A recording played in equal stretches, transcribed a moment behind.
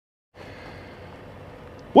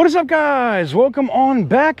What is up, guys? Welcome on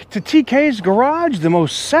back to TK's Garage, the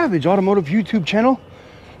most savage automotive YouTube channel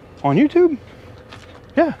on YouTube.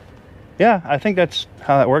 Yeah, I think that's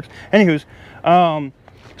how that works. Anywho's,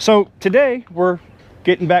 so today we're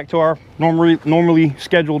getting back to our normally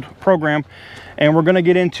scheduled program, and we're gonna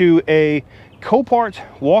get into a Copart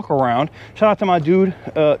walk around. Shout out to my dude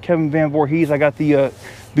Kevin Van Voorhees. I got the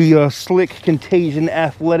Slick Contagion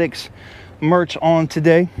Athletics merch on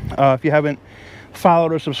today. If you haven't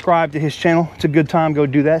followed or subscribed to his channel, it's a good time, go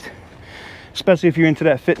do that, especially if you're into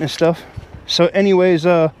that fitness stuff. So anyways,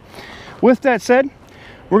 with that said,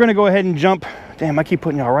 we're gonna go ahead and jump. Damn, I keep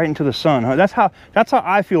putting y'all right into the sun, huh? That's how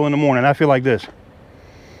I feel in the morning. I feel like this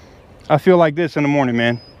in the morning,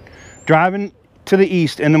 man. Driving to the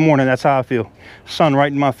east in the morning, that's how I feel. Sun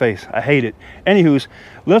right in my face. I hate it. Anywho's,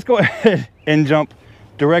 let's go ahead and jump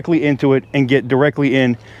directly into it and get directly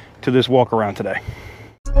into this walk around today.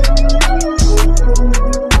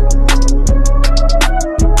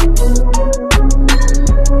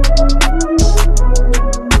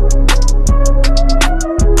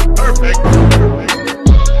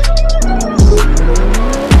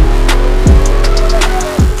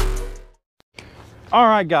 All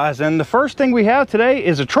right, guys, and the first thing we have today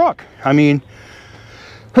is a truck. I mean,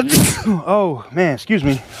 oh man, excuse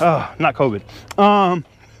me, not COVID.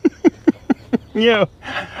 Yeah,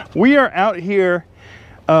 we are out here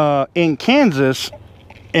in Kansas.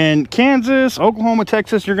 In Kansas, Oklahoma,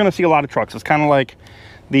 Texas, you're gonna see a lot of trucks. It's kind of like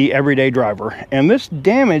the everyday driver. And this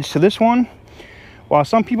damage to this one, while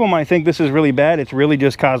some people might think this is really bad, it's really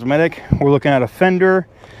just cosmetic. We're looking at a fender.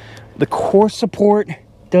 The core support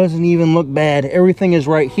doesn't even look bad. Everything is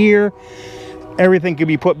right here. Everything can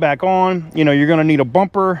be put back on. You know, you're gonna need a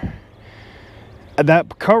bumper.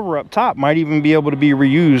 That cover up top might even be able to be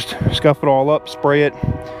reused. Scuff it all up, spray it.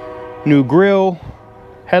 New grille,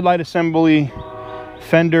 headlight assembly,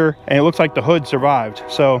 fender, and it looks like the hood survived.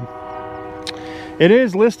 So it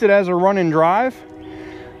is listed as a run and drive.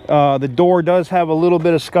 The door does have a little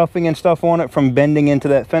bit of scuffing and stuff on it from bending into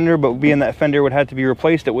that fender, but being that fender would have to be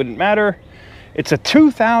replaced, it wouldn't matter. It's a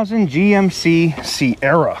 2000 GMC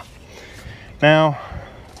Sierra. Now,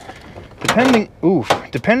 depending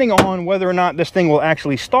on whether or not this thing will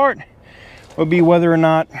actually start, would be whether or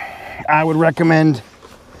not I would recommend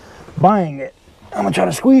buying it. I'm gonna try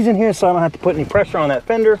to squeeze in here so I don't have to put any pressure on that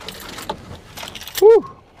fender. Whew.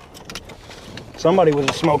 Somebody was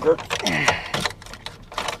a smoker.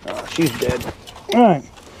 Oh, she's dead. All right.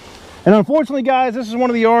 And unfortunately, guys, this is one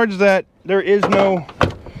of the yards that there is no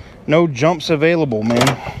jumps available,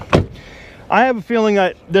 man. I have a feeling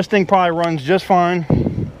that this thing probably runs just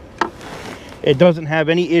fine. It doesn't have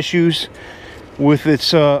any issues with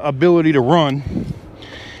its ability to run.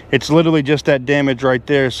 It's literally just that damage right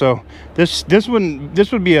there. So this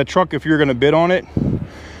would be a truck if you're going to bid on it.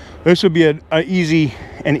 This would be an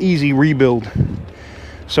easy rebuild,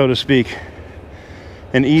 so to speak.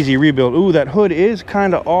 An easy rebuild. Ooh, that hood is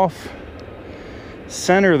kind of off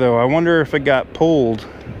center though. I wonder if it got pulled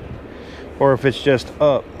or if it's just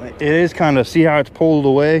up. It is kind of, see how it's pulled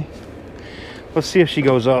away? Let's see if she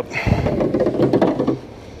goes up.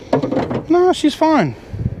 No, she's fine.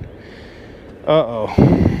 Uh-oh.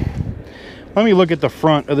 Let me look at the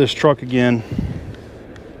front of this truck again.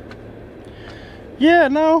 Yeah,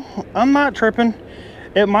 no, I'm not tripping.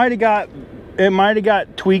 It might have got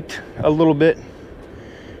tweaked a little bit.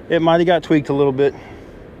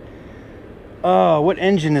 What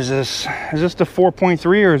engine is this? Is this the 4.3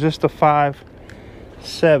 or is this the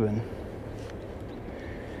 5.7?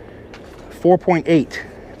 4.8.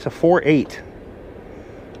 It's a 4.8.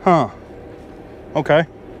 Huh. Okay.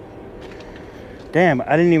 Damn,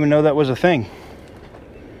 I didn't even know that was a thing.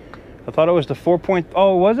 I thought it was the 4.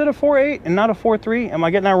 Oh, was it a 4.8 and not a 4.3? Am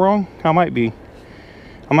I getting that wrong? I might be.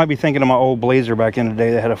 I might be thinking of my old Blazer back in the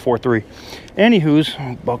day that had a 4.3. Anywho's,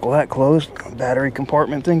 buckle that closed. Battery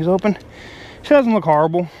compartment thing's open. She doesn't look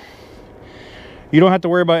horrible. You don't have to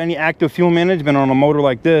worry about any active fuel management on a motor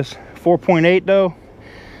like this. 4.8 though,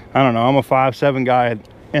 I don't know. I'm a 5.7 guy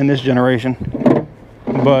in this generation,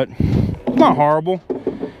 but it's not horrible.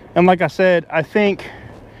 And like I said, I think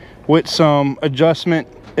with some adjustment,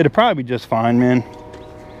 it'll probably be just fine, man.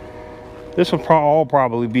 This will all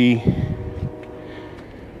probably be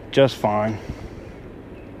just fine.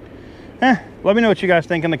 Let me know what you guys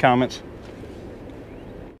think in the comments.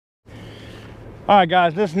 All right,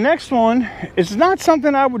 guys, this next one is not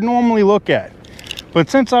something I would normally look at, but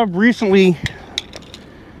since I've recently,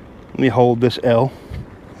 let me hold this L.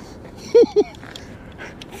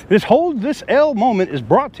 This L moment is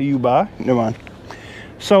brought to you by, never mind.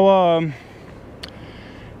 So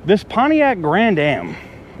this Pontiac Grand Am,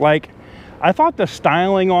 like, I thought the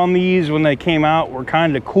styling on these when they came out were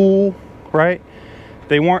kind of cool, right?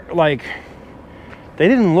 They weren't like, they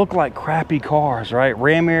didn't look like crappy cars, right?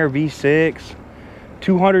 Ram Air V6,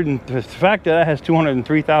 200, and the fact that it has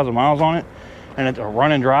 203,000 miles on it and it's a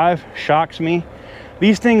run and drive shocks me.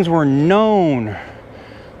 These things were known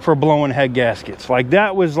for blowing head gaskets.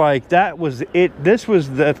 That was it. This was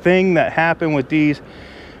the thing that happened with these.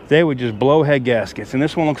 They would just blow head gaskets, and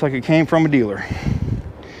this one looks like it came from a dealer.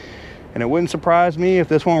 And it wouldn't surprise me if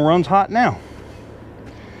this one runs hot now.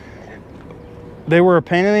 They were a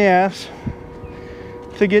pain in the ass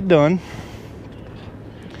to get done.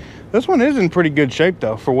 This one is in pretty good shape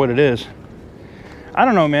though for what it is. I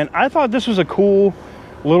don't know, man. I thought this was a cool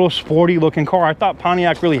little sporty looking car. I thought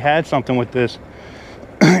Pontiac really had something with this.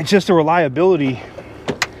 It's just the reliability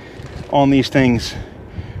on these things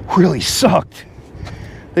really sucked.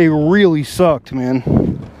 They really sucked, man.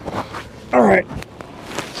 All right,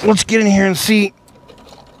 so let's get in here and see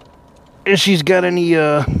if she's got any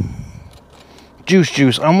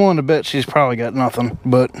juice. I'm willing to bet she's probably got nothing,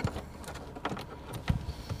 but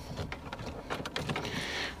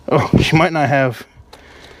oh, she might not have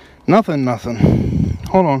nothing.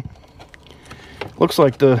 Hold on. Looks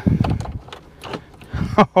like the,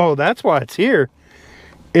 oh, that's why it's here.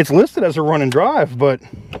 It's listed as a run and drive, but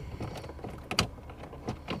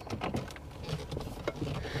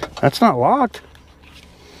that's not locked.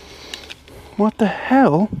 What the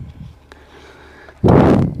hell?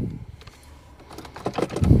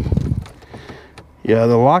 Yeah,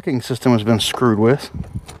 the locking system has been screwed with.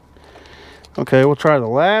 Okay, we'll try the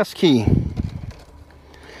last key,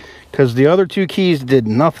 because the other two keys did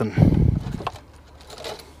nothing.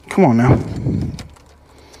 Come on now.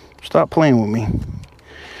 Stop playing with me.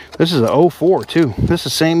 This is a 04 too. This is the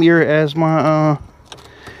same year as my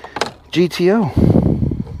GTO.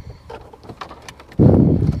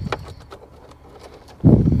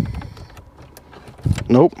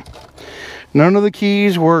 Nope. None of the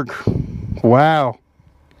keys work. Wow.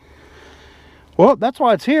 Well, that's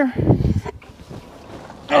why it's here.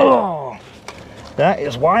 Oh, that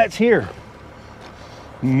is why it's here.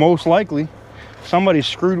 Most likely somebody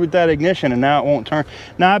screwed with that ignition and now it won't turn.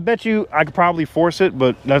 Now I bet you I could probably force it,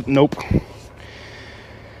 but nope.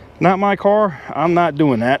 Not my car. I'm not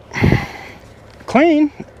doing that.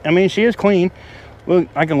 Clean. I mean, she is clean. Well,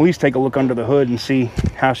 I can at least take a look under the hood and see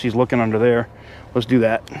how she's looking under there. Let's do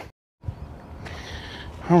that.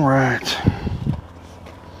 All right.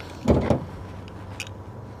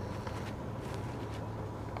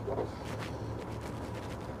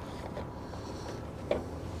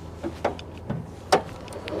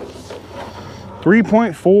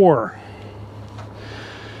 .4.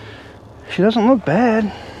 She doesn't look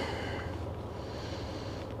bad.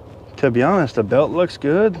 To be honest, the belt looks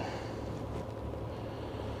good.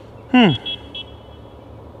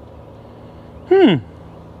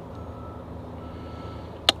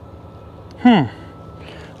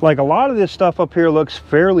 Like a lot of this stuff up here looks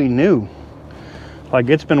fairly new. Like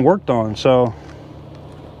it's been worked on, so.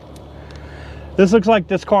 This looks like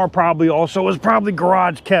this car probably also was probably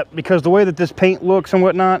garage kept, because the way that this paint looks and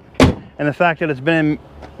whatnot, and the fact that it's been,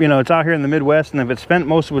 you know, it's out here in the Midwest, and if it's spent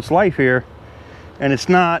most of its life here, and it's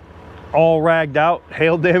not all ragged out,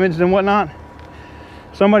 hail damaged and whatnot,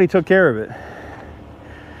 somebody took care of it.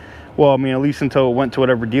 Well, I mean, at least until it went to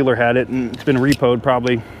whatever dealer had it, and it's been repoed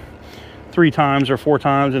probably 3 times or 4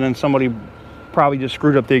 times, and then somebody probably just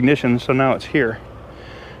screwed up the ignition, so now it's here.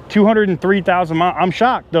 203,000 miles. I'm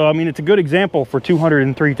shocked though. I mean, it's a good example for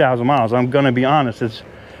 203,000 miles. I'm gonna be honest, it's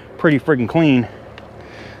pretty freaking clean.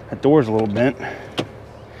 That door's a little bent.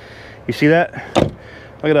 You see that?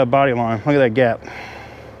 Look at that body line. Look at that gap.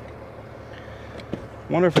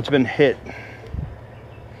 Wonder if it's been hit.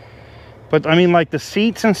 But I mean, like the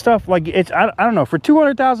seats and stuff, like it's, I don't know, for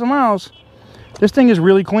 200,000 miles, this thing is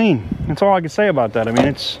really clean. That's all I can say about that. I mean,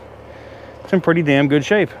 it's in pretty damn good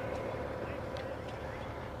shape.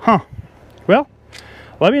 Huh. Well,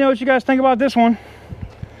 let me know what you guys think about this one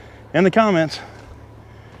in the comments.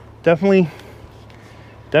 Definitely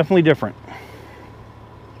different.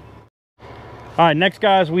 All right, next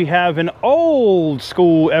guys, we have an old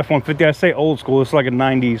school F-150. I say old school, it's like a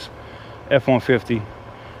 90s F-150,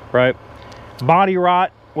 right? Body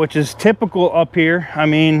rot, which is typical up here. I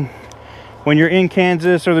mean, when you're in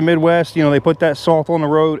Kansas or the Midwest, you know, they put that salt on the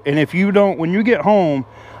road, and if you don't, when you get home,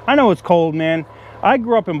 I know it's cold, man. I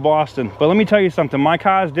grew up in Boston, but let me tell you something. My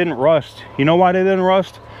cars didn't rust. You know why they didn't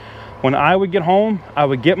rust? When I would get home, I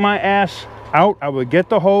would get my ass out, I would get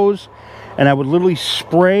the hose, and I would literally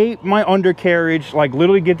spray my undercarriage, like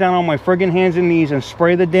literally get down on my friggin' hands and knees and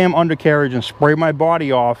spray the damn undercarriage and spray my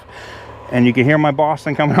body off. And you can hear my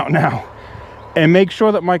Boston coming out now. and make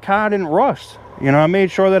sure that my car didn't rust. You know, I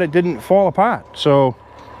made sure that it didn't fall apart. So,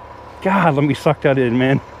 God, let me suck that in,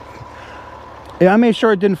 man. Yeah, I made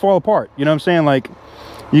sure it didn't fall apart. You know what I'm saying? Like,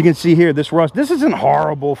 you can see here, this rust. This isn't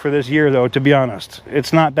horrible for this year, though, to be honest.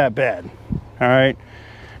 It's not that bad. All right?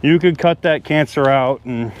 You could cut that cancer out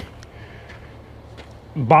and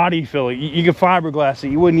body fill it. You could fiberglass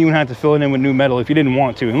it. You wouldn't even have to fill it in with new metal if you didn't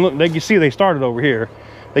want to. And look, like you see, they started over here.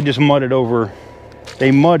 They just mudded over. They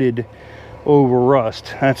mudded over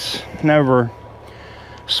rust. That's never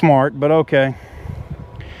smart, but okay.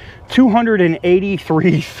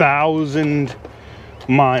 283,000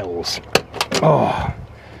 miles. Oh,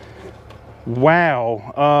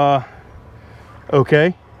 wow.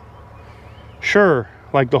 Okay, sure.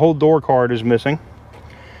 Like, the whole door card is missing.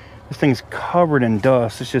 This thing's covered in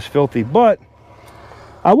dust. It's just filthy. But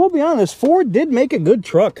I will be honest, Ford did make a good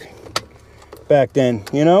truck back then.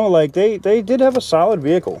 You know, like, they did have a solid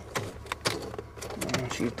vehicle. Oh,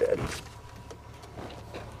 she's dead.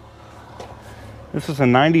 This is a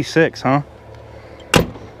 96, huh?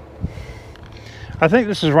 I think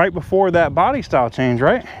this is right before that body style change,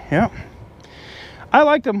 right? Yeah. I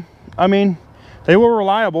liked them. I mean, they were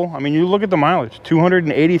reliable. I mean, you look at the mileage,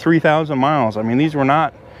 283,000 miles. I mean, these were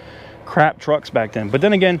not crap trucks back then. But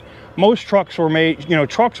then again, most trucks were made, you know,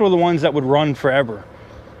 trucks were the ones that would run forever.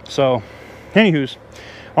 So, anywho's,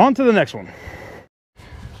 on to the next one.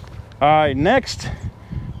 All right, next,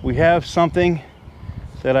 we have something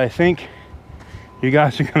that I think you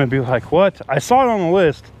guys are gonna be like, what? I saw it on the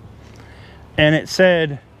list, and it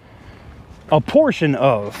said, a portion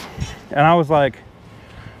of. And I was like,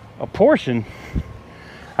 a portion?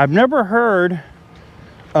 I've never heard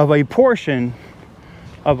of a portion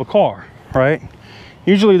of a car, right?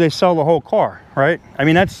 Usually they sell the whole car, right? I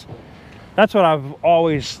mean, that's what I've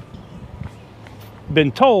always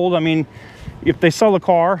been told. I mean, if they sell the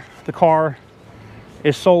car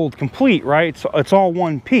is sold complete, right? So it's all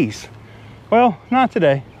one piece. Well, not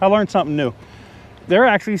today. I learned something new. They're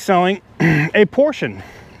actually selling a portion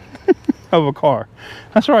of a car.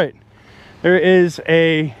 That's right. There is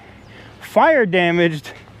a fire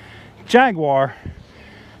damaged Jaguar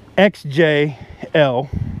XJL,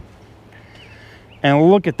 and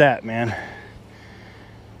look at that, man.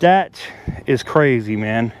 That is crazy,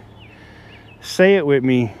 man. Say it with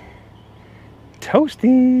me.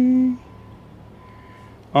 Toasty.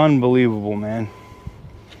 Unbelievable, man.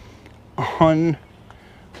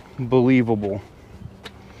 Unbelievable.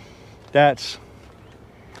 That's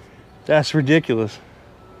ridiculous.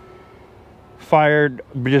 Fired,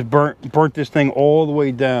 just burnt this thing all the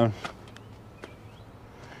way down.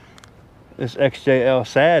 This XJL,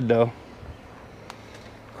 sad though.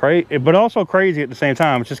 Crazy, but also crazy at the same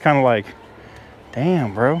time. It's just kind of like,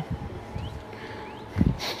 damn, bro.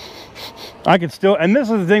 I can still, and this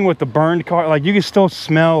is the thing with the burned car, like, you can still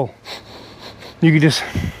smell, you can just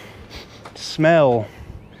smell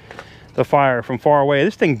the fire from far away.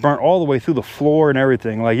 This thing burnt all the way through the floor and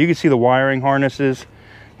everything. Like, you can see the wiring harnesses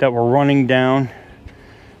that were running down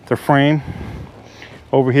the frame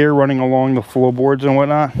over here, running along the floorboards and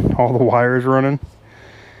whatnot. All the wires running.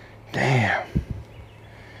 Damn.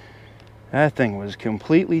 That thing was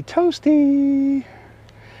completely toasty.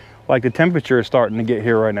 Like, the temperature is starting to get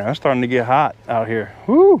here right now. It's starting to get hot out here.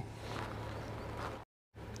 Woo!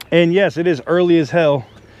 And yes, it is early as hell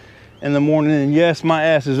in the morning. And yes, my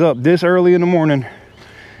ass is up this early in the morning.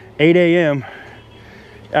 8 a.m.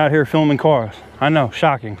 out here filming cars. I know,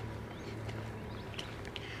 shocking.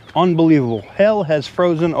 Unbelievable. Hell has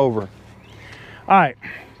frozen over. All right.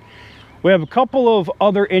 We have a couple of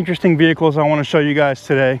other interesting vehicles I want to show you guys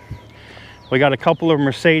today. We got a couple of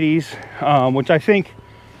Mercedes, which I think,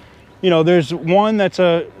 you know, there's one that's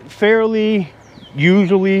a fairly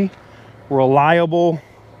usually reliable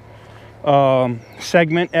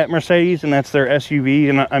segment at Mercedes, and that's their SUV,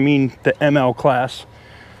 and I mean the ML class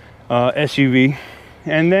SUV.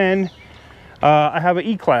 And then I have an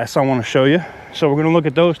E-Class I want to show you. So we're going to look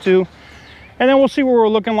at those two, and then we'll see what we're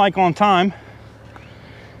looking like on time.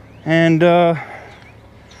 And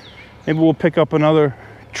maybe we'll pick up another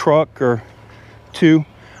truck or two.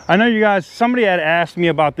 I know you guys, somebody had asked me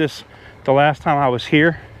about this the last time I was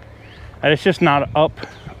here, and it's just not up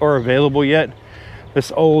or available yet.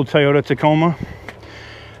 This old Toyota Tacoma.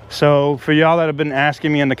 So for y'all that have been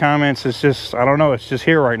asking me in the comments, it's just, I don't know, it's just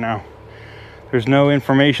here right now. There's no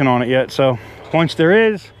information on it yet. So once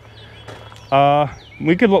there is,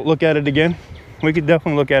 we could look at it again. We could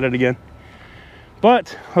definitely look at it again.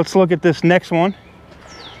 But let's look at this next one.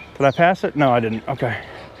 Did I pass it? No, I didn't. Okay.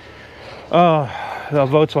 The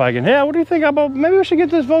Volkswagen. Yeah, what do you think about, maybe we should get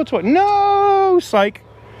this Volkswagen? No, psych.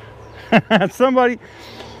 Somebody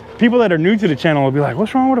people that are new to the channel will be like,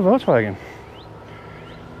 what's wrong with a Volkswagen?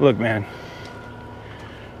 Look, man,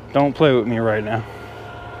 don't play with me right now.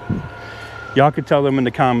 Y'all could tell them in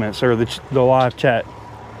the comments or the live chat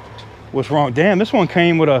what's wrong. Damn, this one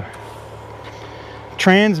came with a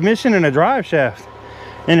transmission and a drive shaft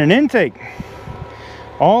and an intake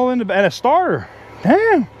all in the, and a starter.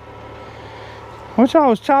 Damn, what y'all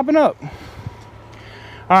was chopping up?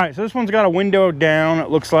 All right, so this one's got a window down, it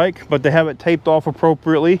looks like, but they have it taped off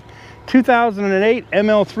appropriately. 2008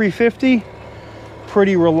 ML350,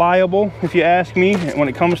 pretty reliable if you ask me when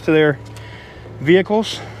it comes to their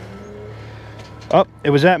vehicles. Oh, it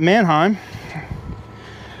was at Mannheim.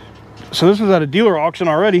 So this was at a dealer auction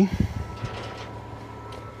already.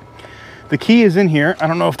 The key is in here. I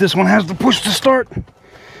don't know if this one has the push to start.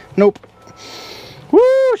 Nope.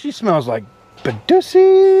 Woo, she smells like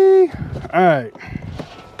Badussy. All right.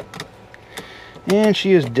 And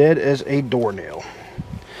she is dead as a doornail.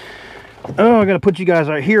 Oh, I gotta put you guys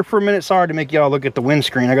out here for a minute. Sorry to make y'all look at the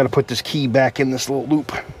windscreen. I gotta put this key back in this little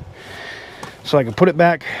loop so I can put it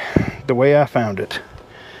back the way I found it.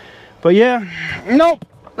 But yeah, nope,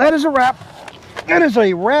 that is a wrap. That is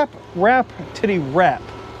a wrap titty wrap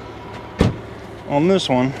on this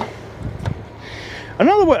one.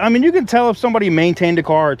 Another way, I mean, you can tell if somebody maintained a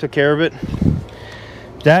car or took care of it.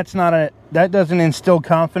 That doesn't instill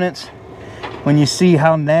confidence when you see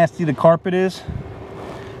how nasty the carpet is,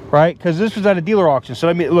 right? Because this was at a dealer auction. So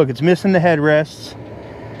I mean, look, it's missing the headrests.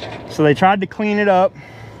 So they tried to clean it up,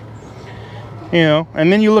 you know.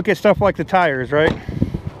 And then you look at stuff like the tires, right?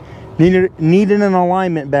 Needed an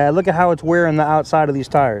alignment bad. Look at how it's wearing the outside of these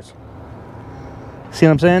tires. See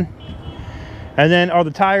what I'm saying? And then are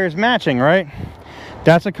the tires matching, right?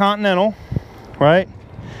 That's a Continental, right?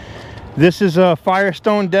 This is a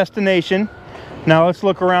Firestone Destination. Now let's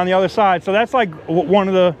look around the other side. So that's like one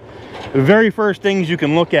of the very first things you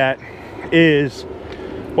can look at is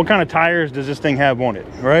what kind of tires does this thing have on it,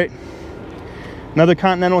 right? Another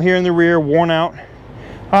Continental here in the rear, worn out.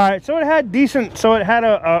 All right, so it had decent, so it had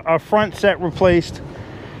a front set replaced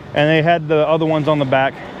and they had the other ones on the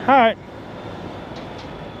back. All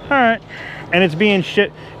right. And it's being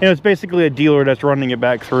shit, you know, it's basically a dealer that's running it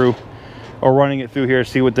back through or running it through here to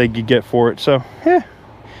see what they could get for it. So yeah,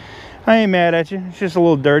 I ain't mad at you. It's just a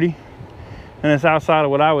little dirty and it's outside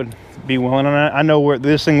of what I would be willing. And I know where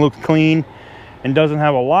this thing looks clean and doesn't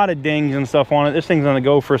have a lot of dings and stuff on it. This thing's gonna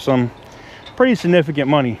go for some pretty significant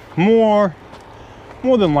money, more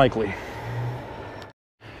than likely.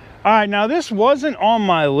 All right, now this wasn't on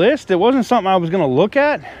my list. It wasn't something I was gonna look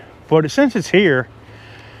at, but since it's here,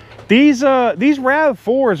 these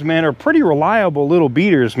RAV4s, man, are pretty reliable little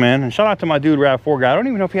beaters, man. And shout out to my dude RAV4 guy. I don't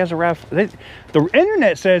even know if he has a RAV4. The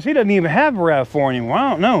internet says he doesn't even have a RAV4 anymore.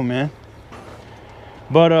 I don't know, man.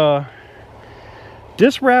 But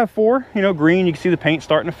this RAV4, you know, green, you can see the paint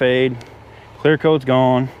starting to fade. Clear coat's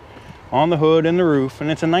gone on the hood and the roof, and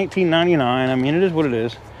it's a 1999. I mean, it is what it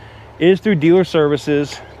is. It is through dealer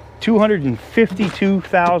services,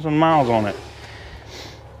 252,000 miles on it.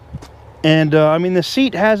 And I mean, the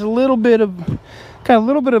seat has a little bit of, got a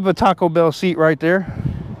little bit of a Taco Bell seat right there.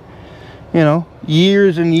 You know,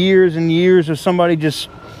 years and years and years of somebody just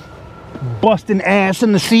busting ass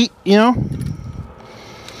in the seat, you know.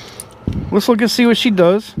 Let's look and see what she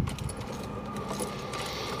does.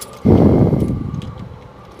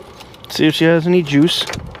 See if she has any juice.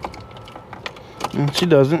 She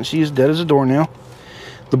doesn't. She's dead as a doornail.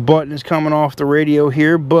 The button is coming off the radio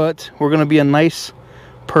here, but we're going to be a nice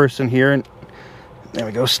person here, and there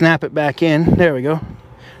we go. Snap it back in. There we go.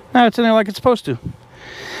 Now it's in there like it's supposed to.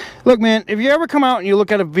 Look, man, if you ever come out and you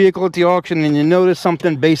look at a vehicle at the auction and you notice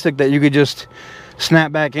something basic that you could just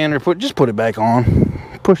snap back in or just put it back on,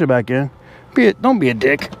 push it back in. Don't be a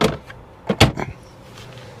dick.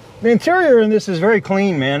 The interior in this is very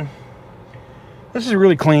clean, man. This is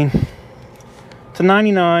really clean. It's a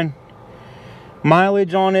 99.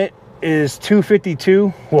 Mileage on it is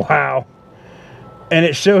 252. Wow. And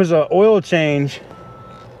it shows an oil change.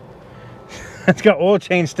 It's got oil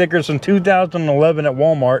change stickers from 2011 at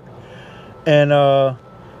Walmart. And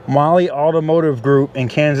Molly Automotive Group in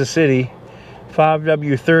Kansas City,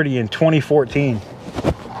 5W30 in 2014.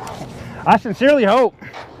 I sincerely hope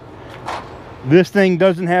this thing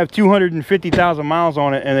doesn't have 250,000 miles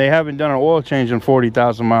on it and they haven't done an oil change in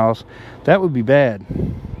 40,000 miles. That would be bad.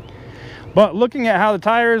 But looking at how the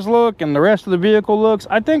tires look and the rest of the vehicle looks,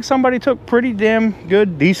 I think somebody took pretty damn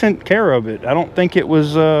good, decent care of it. I don't think it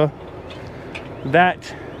was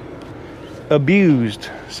that abused,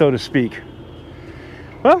 so to speak.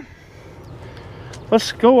 Well,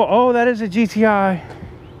 let's go. Oh, that is a GTI.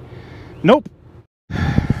 Nope.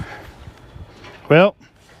 Well,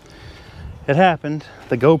 It happened.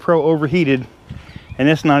 The GoPro overheated, and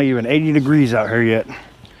it's not even 80 degrees out here yet.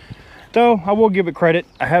 Though, I will give it credit.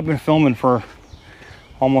 I have been filming for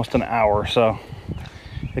almost an hour, so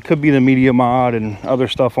it could be the media mod and other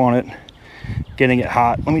stuff on it getting it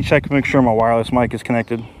hot. Let me check to make sure my wireless mic is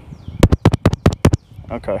connected.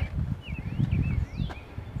 Okay.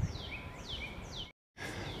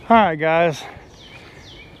 All right, guys.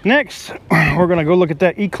 Next, we're gonna go look at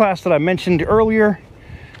that E-Class that I mentioned earlier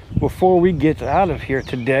before we get out of here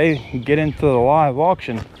today and get into the live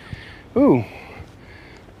auction. Ooh, look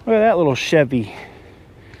at that little Chevy.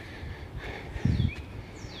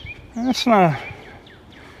 That's not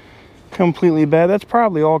completely bad. That's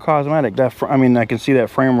probably all cosmetic. I mean, I can see that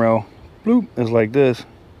frame rail, bloop, is like this.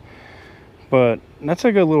 But that's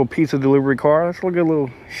a good little pizza delivery car. That's a good little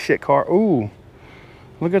shit car. Ooh,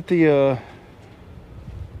 look at the,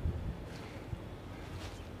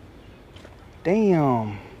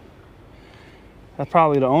 damn. That's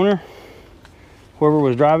probably the owner, whoever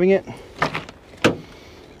was driving it.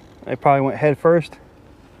 They probably went head first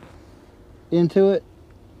into it.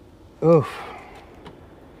 Oof.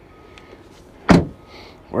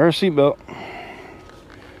 Wear a seatbelt.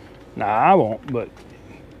 Nah, I won't, but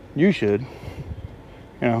you should.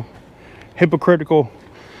 You know, hypocritical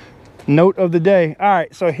note of the day. All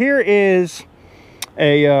right, so here is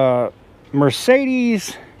a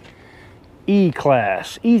Mercedes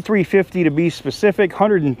E-Class, E350 to be specific,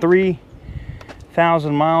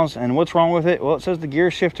 103,000 miles. And what's wrong with it? Well, it says the gear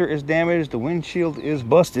shifter is damaged, the windshield is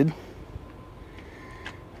busted.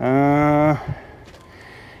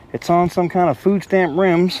 It's on some kind of food stamp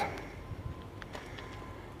rims,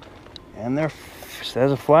 and there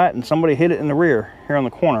says a flat, and somebody hit it in the rear here on the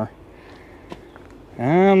corner.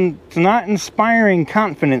 And it's not inspiring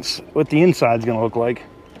confidence what the inside's gonna look like.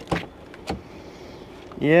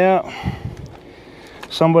 Yeah,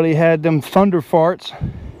 somebody had them thunder farts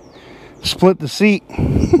split the seat.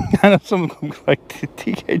 I know some of them, like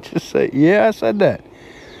TK just say, yeah, I said that.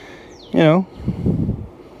 You know,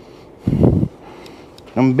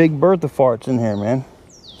 them big Bertha farts in here, man.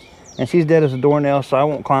 And she's dead as a doornail, so I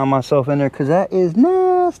won't climb myself in there because that is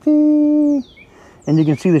nasty. And you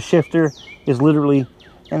can see the shifter is literally,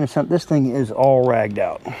 and this thing is all ragged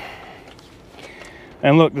out.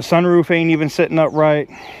 And look, the sunroof ain't even sitting up right.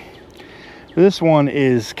 This one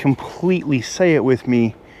is completely, say it with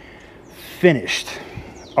me, finished.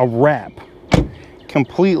 A wrap.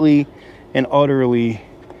 Completely and utterly,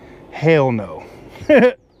 hell no.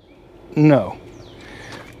 No.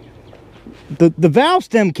 The valve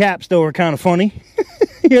stem caps though are kind of funny.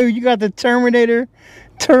 Yo, you got the Terminator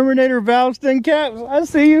valve stem caps. I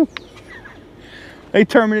see you. They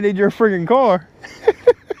terminated your friggin' car.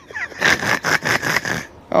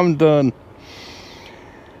 I'm done.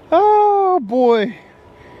 Oh boy.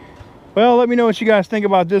 Well, let me know what you guys think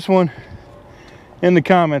about this one in the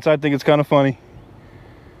comments. I think it's kind of funny.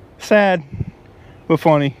 Sad, but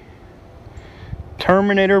funny.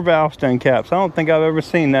 Terminator valve stem caps. I don't think I've ever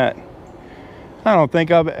seen that. I don't think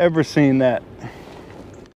I've ever seen that.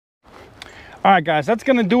 All right, guys, that's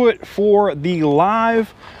gonna do it for the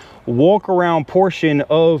live walk around portion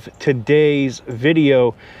of today's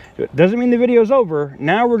video. It doesn't mean the video's over.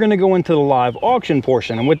 Now we're gonna go into the live auction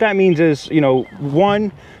portion. And what that means is, you know,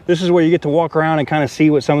 one, this is where you get to walk around and kind of see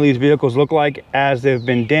what some of these vehicles look like as they've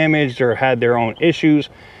been damaged or had their own issues.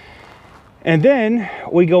 And then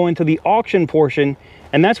we go into the auction portion,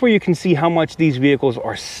 and that's where you can see how much these vehicles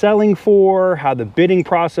are selling for, how the bidding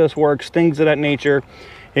process works, things of that nature.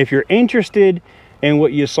 If you're interested in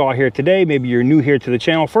what you saw here today, maybe you're new here to the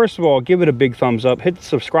channel, first of all, give it a big thumbs up, hit the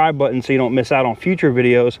subscribe button so you don't miss out on future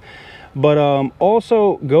videos. But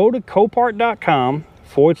also go to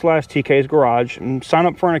copart.com/TK's Garage and sign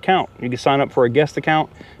up for an account. You can sign up for a guest account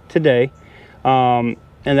today.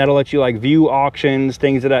 And that'll let you like view auctions,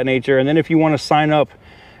 things of that nature. And then if you want to sign up,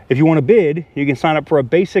 if you want to bid, you can sign up for a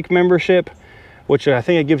basic membership, which I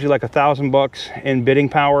think it gives you like $1,000 in bidding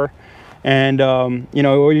power. And, you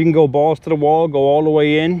know, or you can go balls to the wall, go all the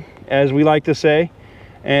way in, as we like to say,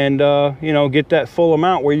 and, you know, get that full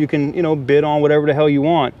amount where you can, you know, bid on whatever the hell you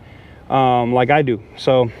want, like I do.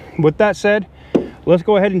 So with that said, let's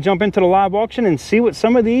go ahead and jump into the live auction and see what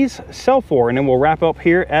some of these sell for. And then we'll wrap up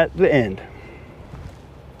here at the end.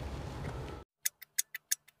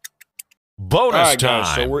 Bonus All right, time.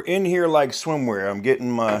 guys, so we're in here like swimwear. I'm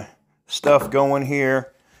getting my stuff going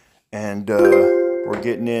here, and we're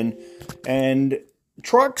getting in. And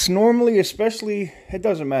trucks normally, especially, it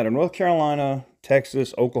doesn't matter. North Carolina,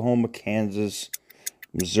 Texas, Oklahoma, Kansas,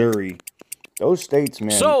 Missouri, those states,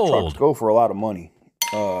 man, trucks go for a lot of money,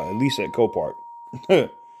 at least at Copart.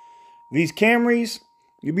 These Camrys,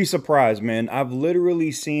 You'd be surprised, man. I've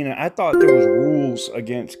literally seen it. I thought there was rules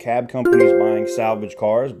against cab companies buying salvage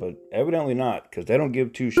cars, but evidently not, because they don't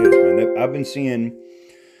give two shits, man. I've been seeing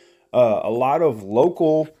a lot of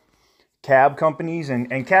local cab companies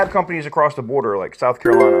and cab companies across the border, like South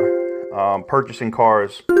Carolina, purchasing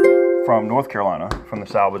cars from North Carolina from the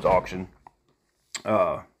salvage auction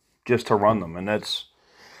just to run them. And that's,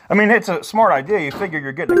 I mean, it's a smart idea. You figure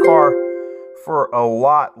you're getting a car for a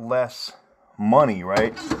lot less money,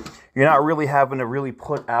 right? You're not really having to really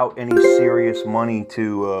put out any serious money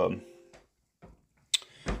to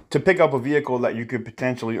pick up a vehicle that you could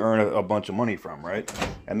potentially earn a bunch of money from, right?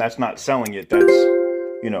 And that's not selling it, that's,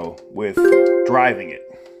 you know, with driving it.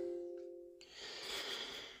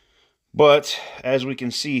 But as we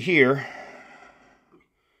can see here,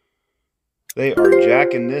 they are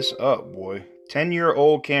jacking this up, boy.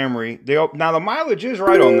 10-year-old Camry. Now the mileage is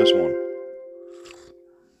right on this one.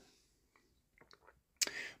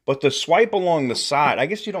 But the swipe along the side, I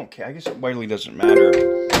guess you don't care. I guess it really doesn't matter.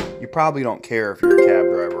 You probably don't care if you're a cab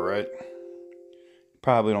driver, right? You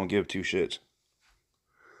probably don't give two shits.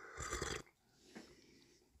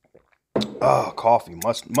 Oh, coffee.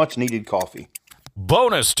 Much needed coffee.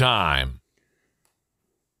 Bonus time.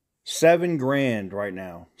 $7 grand right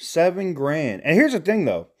now. $7 grand. And here's the thing,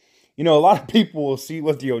 though. You know, a lot of people will see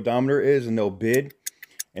what the odometer is and they'll bid.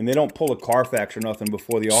 And they don't pull a Carfax or nothing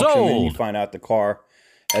before the auction. Sold. And you find out the car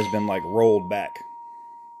has been, like, rolled back.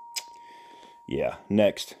 Yeah,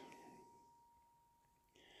 next.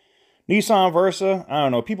 Nissan Versa. I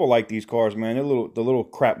don't know. People like these cars, man. They're the little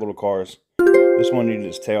crap little cars. This one needed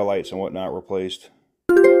its taillights and whatnot replaced.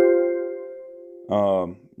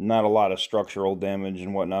 Not a lot of structural damage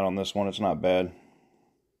and whatnot on this one. It's not bad.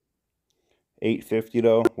 $850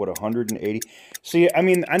 though. What, 180? See, I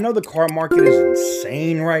mean, I know the car market is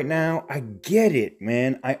insane right now. I get it,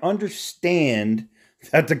 man. I understand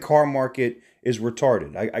that the car market is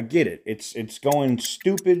retarded. I get it. It's going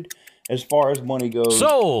stupid as far as money goes.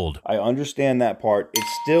 Sold. I understand that part.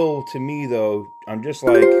 It's still, to me though, I'm just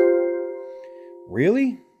like,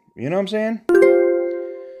 really? You know what I'm saying?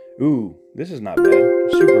 Ooh, this is not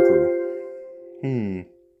bad. Super Crew.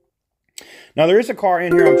 Now there is a car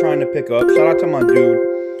in here I'm trying to pick up. Shout out to my dude,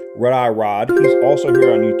 Red Eye Rod. He's also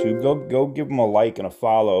here on YouTube. Go give him a like and a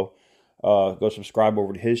follow. Go subscribe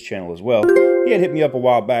over to his channel as well. He had hit me up a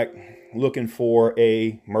while back looking for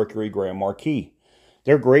a Mercury Grand Marquis.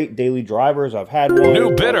 They're great daily drivers. I've had one.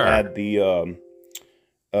 New bidder. I've had the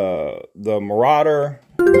Marauder,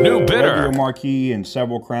 New the bidder. regular Marquis, and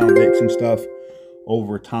several Crown Vics and stuff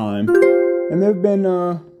over time. And they've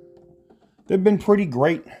been pretty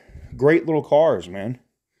great little cars, man.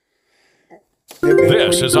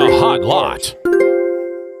 This is a hot lot.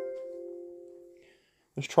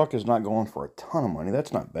 This truck is not going for a ton of money.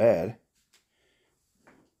 That's not bad.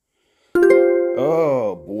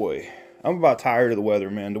 Oh, boy. I'm about tired of the weather,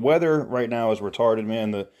 man. The weather right now is retarded,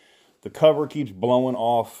 man. The cover keeps blowing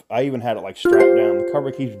off. I even had it, like, strapped down. The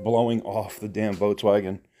cover keeps blowing off the damn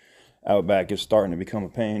Volkswagen out back. It's starting to become a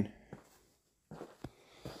pain.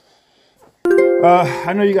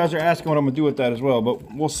 I know you guys are asking what I'm going to do with that as well, but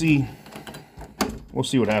we'll see. We'll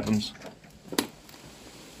see what happens.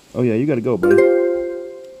 Oh, yeah, you got to go, buddy.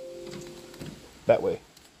 That way.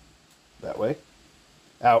 That way.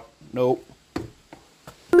 Out. Nope.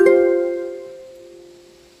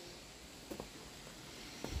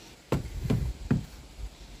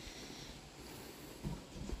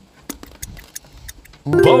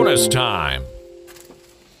 Bonus time.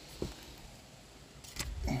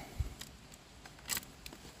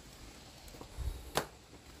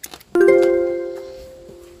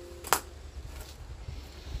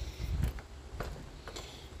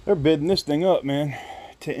 They're bidding this thing up, man,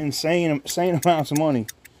 to insane amounts of money.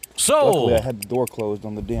 Sold. Luckily, I had the door closed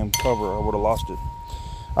on the damn cover, or I would have lost it.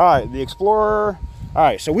 All right, the Explorer. All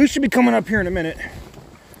right, so we should be coming up here in a minute.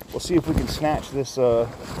 We'll see if we can snatch this. See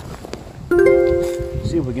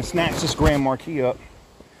if we can snatch this Grand Marquis up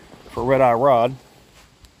for Red Eye Rod.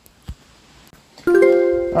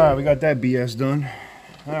 All right, we got that BS done.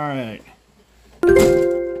 All right,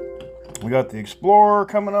 we got the Explorer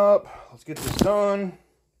coming up. Let's get this done.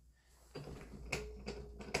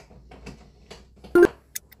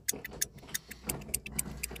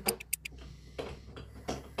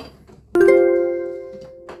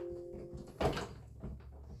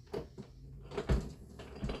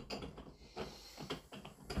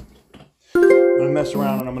 Mess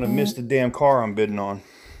around and I'm gonna miss the damn car I'm bidding on.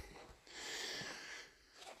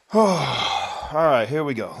 Oh, all right, here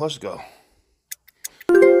we go. Let's go.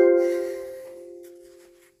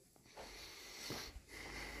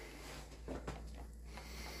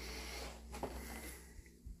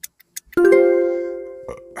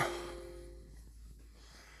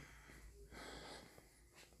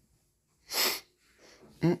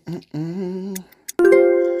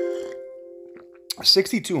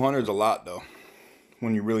 $6,200 is a lot, though,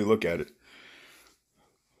 when you really look at it.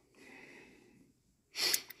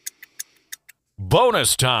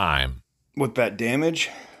 Bonus time. With that damage?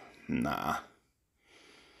 Nah.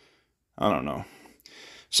 I don't know.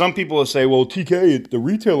 Some people will say, well, TK, the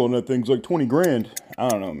retail on that thing's like 20 grand. I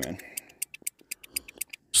don't know, man.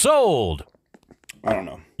 Sold. I don't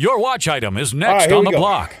know. Your watch item is next on the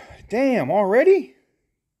block. Damn, already?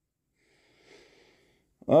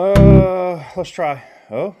 Let's try.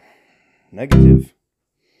 Oh, negative.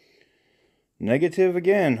 Negative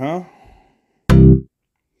again, huh?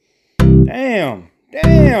 Damn.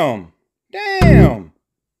 Damn. Damn.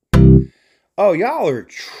 Oh, y'all are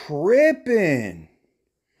tripping.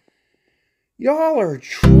 Y'all are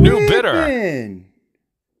tripping. New bidder.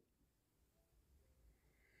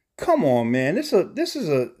 Come on, man. This is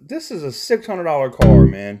a $600 car,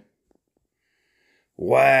 man.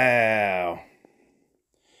 Wow.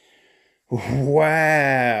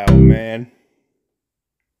 Wow, man.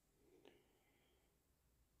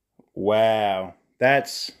 Wow.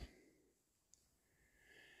 That's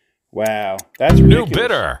ridiculous. New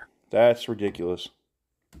bidder. That's ridiculous.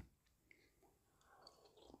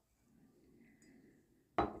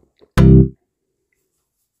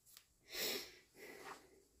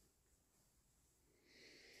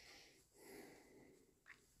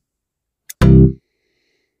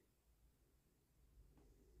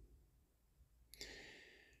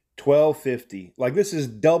 $1,250. Like, this is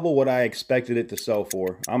double what I expected it to sell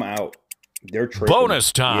for. I'm out. They're tripping.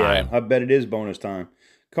 Bonus time. Yeah, I bet it is bonus time.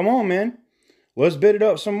 Come on, man. Let's bid it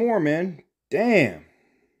up some more, man. Damn.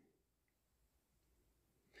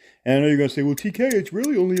 And I know you're going to say, well, TK, it's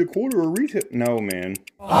really only a quarter of retail. No, man.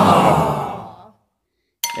 Aww.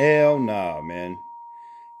 Hell nah, man.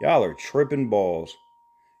 Y'all are tripping balls.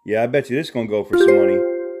 Yeah, I bet you this is going to go for some money.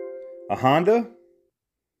 A Honda?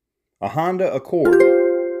 A Honda Accord.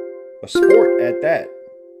 A Sport at that.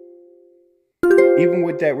 Even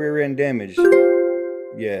with that rear end damage.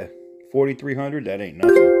 Yeah. 4,300, that ain't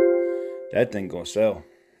nothing. That thing gonna sell.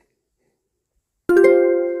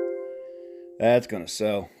 That's gonna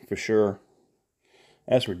sell for sure.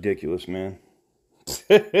 That's ridiculous, man.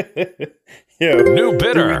 Yo, new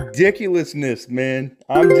bidder. The ridiculousness, man.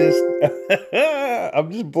 I'm just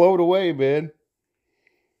blown away, man.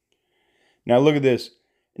 Now look at this.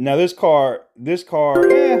 Now this car,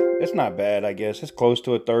 it's not bad, I guess. It's close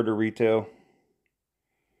to a third of retail.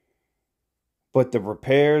 But the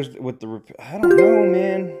repairs, I don't know,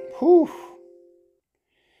 man. Whew.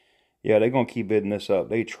 Yeah, they're going to keep bidding this up.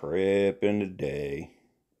 They tripping today.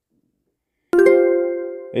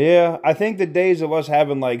 Yeah, I think the days of us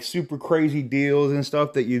having like super crazy deals and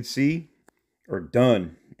stuff that you'd see are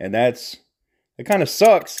done. And it kind of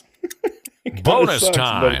sucks. Bonus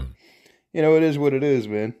time. But, you know, it is what it is,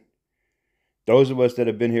 man. Those of us that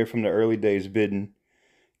have been here from the early days bidding,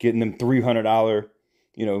 getting them $300,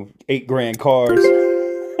 you know, 8 grand cars.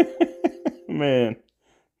 Man,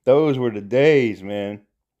 those were the days, man.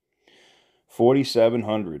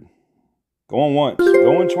 4,700. Going once,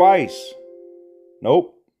 going twice.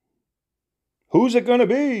 Nope. Who's it gonna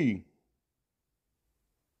be?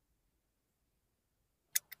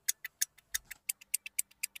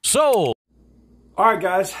 Sold. All right,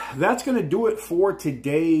 guys, that's going to do it for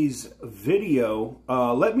today's video.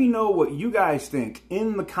 Let me know what you guys think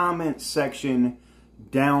in the comments section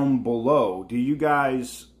down below. Do you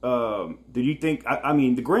guys, did you think, I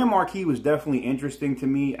mean, the Grand Marquis was definitely interesting to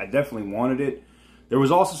me. I definitely wanted it. There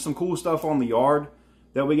was also some cool stuff on the yard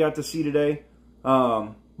that we got to see today.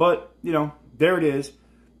 But, you know, there it is.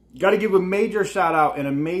 Got to give a major shout out and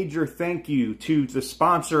a major thank you to the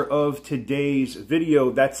sponsor of today's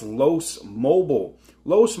video. That's Los Mobile.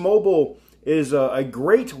 Los Mobile is a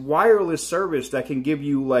great wireless service that can give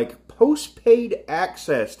you like postpaid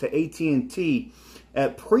access to AT&T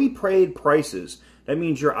at prepaid prices. That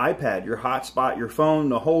means your iPad, your hotspot, your phone,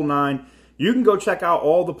 the whole nine. You can go check out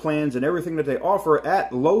all the plans and everything that they offer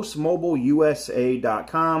at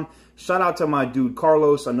losmobileusa.com. Shout out to my dude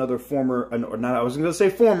Carlos, another fellow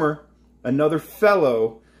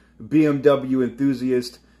BMW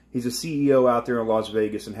enthusiast. He's a CEO out there in Las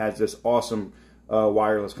Vegas and has this awesome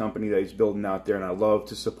wireless company that he's building out there, and I love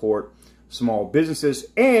to support small businesses.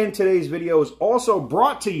 And today's video is also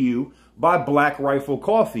brought to you by Black Rifle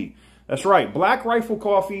Coffee. That's right, Black Rifle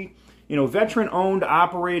Coffee, you know, veteran owned,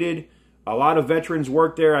 operated. A lot of veterans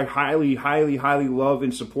work there. I highly, highly, highly love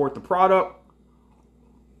and support the product.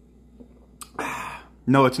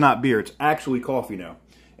 No, it's not beer. It's actually coffee now.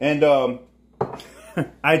 And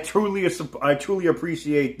I truly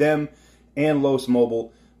appreciate them and Los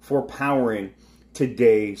Mobile for powering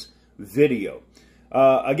today's video.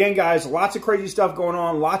 Again, guys, lots of crazy stuff going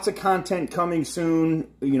on. Lots of content coming soon.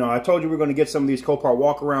 You know, I told you we're going to get some of these Copart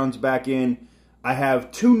walkarounds back in. I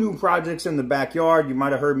have 2 new projects in the backyard. You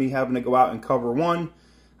might have heard me having to go out and cover one.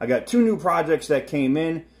 I got 2 new projects that came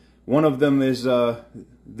in. One of them is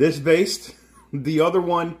this based. The other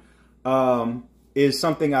one is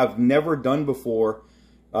something I've never done before,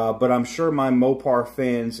 but I'm sure my Mopar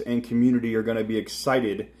fans and community are going to be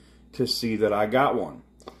excited to see that I got one.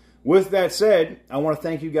 With that said, I want to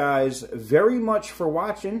thank you guys very much for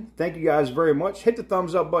watching. Thank you guys very much. Hit the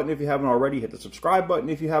thumbs up button if you haven't already. Hit the subscribe button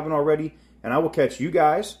if you haven't already. And I will catch you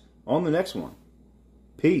guys on the next one.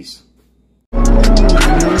 Peace.